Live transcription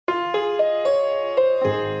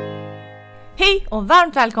Hej och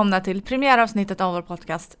varmt välkomna till premiäravsnittet av vår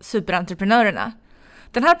podcast Superentreprenörerna.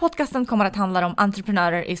 Den här podcasten kommer att handla om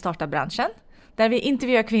entreprenörer i startup-branschen, där vi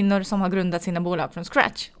intervjuar kvinnor som har grundat sina bolag från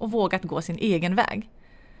scratch och vågat gå sin egen väg.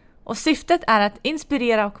 Och syftet är att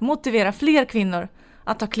inspirera och motivera fler kvinnor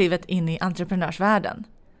att ta klivet in i entreprenörsvärlden.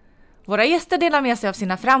 Våra gäster delar med sig av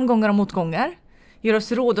sina framgångar och motgångar, ger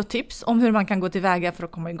oss råd och tips om hur man kan gå tillväga för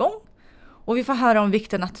att komma igång. Och vi får höra om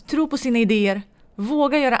vikten att tro på sina idéer,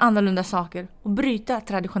 våga göra annorlunda saker och bryta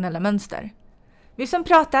traditionella mönster. Vi som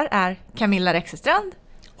pratar är Camilla Rexestrand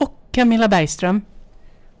och Camilla Bergström.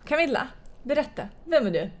 Camilla, berätta, vem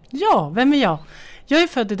är du? Ja, vem är jag? Jag är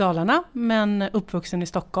född i Dalarna men uppvuxen i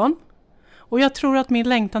Stockholm. Och jag tror att min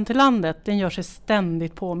längtan till landet, den gör sig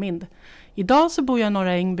ständigt påmind. Idag så bor jag i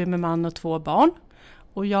Norra Ängby med man och 2 barn.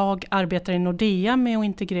 Och jag arbetar i Nordea med att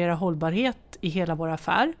integrera hållbarhet i hela vår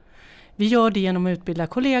affär. Vi gör det genom att utbilda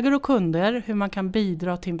kollegor och kunder hur man kan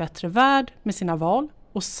bidra till en bättre värld med sina val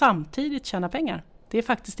och samtidigt tjäna pengar. Det är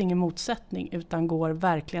faktiskt ingen motsättning utan går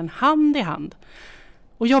verkligen hand i hand.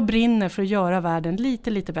 Och jag brinner för att göra världen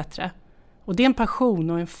lite bättre. Och det är en passion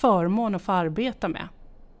och en förmån att få arbeta med.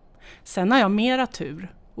 Sen har jag mera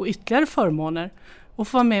tur och ytterligare förmåner och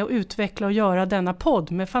få vara med och utveckla och göra denna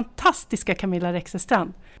podd med fantastiska Camilla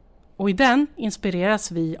Rexestrand. Och i den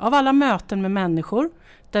inspireras vi av alla möten med människor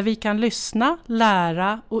där vi kan lyssna,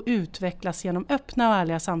 lära och utvecklas genom öppna och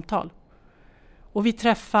ärliga samtal. Och vi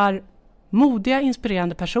träffar modiga,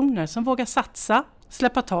 inspirerande personer som vågar satsa,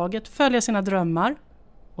 släppa taget, följa sina drömmar.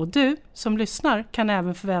 Och du som lyssnar kan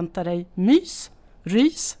även förvänta dig mys,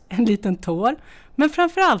 rys, en liten tår, men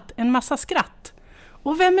framförallt en massa skratt.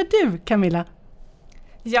 Och vem är du, Camilla?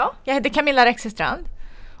 Ja, jag heter Camilla Rexestrand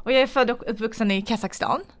och jag är född och uppvuxen i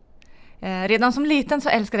Kazakstan. Redan som liten så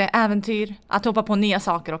älskade jag äventyr, att hoppa på nya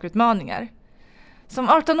saker och utmaningar. Som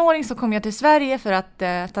 18-åring så kom jag till Sverige för att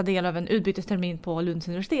ta del av en utbytestermin på Lunds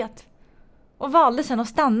universitet. Och valde sedan att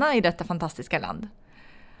stanna i detta fantastiska land.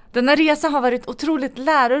 Denna resa har varit otroligt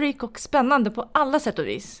lärorik och spännande på alla sätt och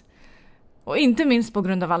vis. Och inte minst på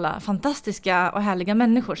grund av alla fantastiska och härliga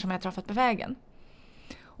människor som jag träffat på vägen.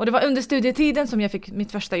 Och det var under studietiden som jag fick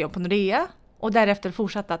mitt första jobb på Nordea och därefter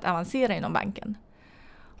fortsatte att avancera inom banken.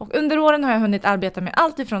 Och under åren har jag hunnit arbeta med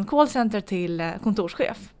allt ifrån callcenter till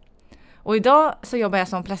kontorschef. Och idag så jobbar jag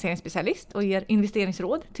som placeringsspecialist och ger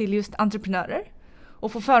investeringsråd till just entreprenörer.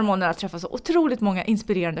 Och får förmånen att träffa så otroligt många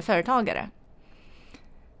inspirerande företagare.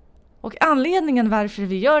 Och anledningen varför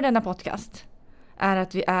vi gör denna podcast är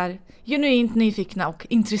att vi är genuint nyfikna och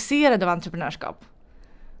intresserade av entreprenörskap.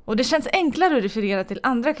 Och det känns enklare att referera till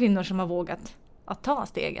andra kvinnor som har vågat att ta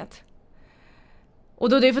steget. Och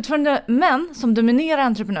då det är fortfarande män som dominerar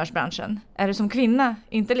entreprenörsbranschen är det som kvinna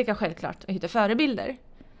inte lika självklart att hitta förebilder.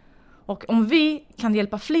 Och om vi kan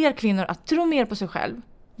hjälpa fler kvinnor att tro mer på sig själv,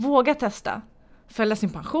 våga testa, följa sin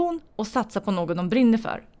passion och satsa på något de brinner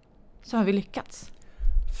för, så har vi lyckats.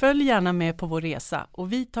 Följ gärna med på vår resa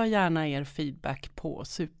och vi tar gärna er feedback på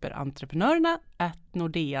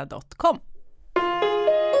superentreprenörerna@nordea.com.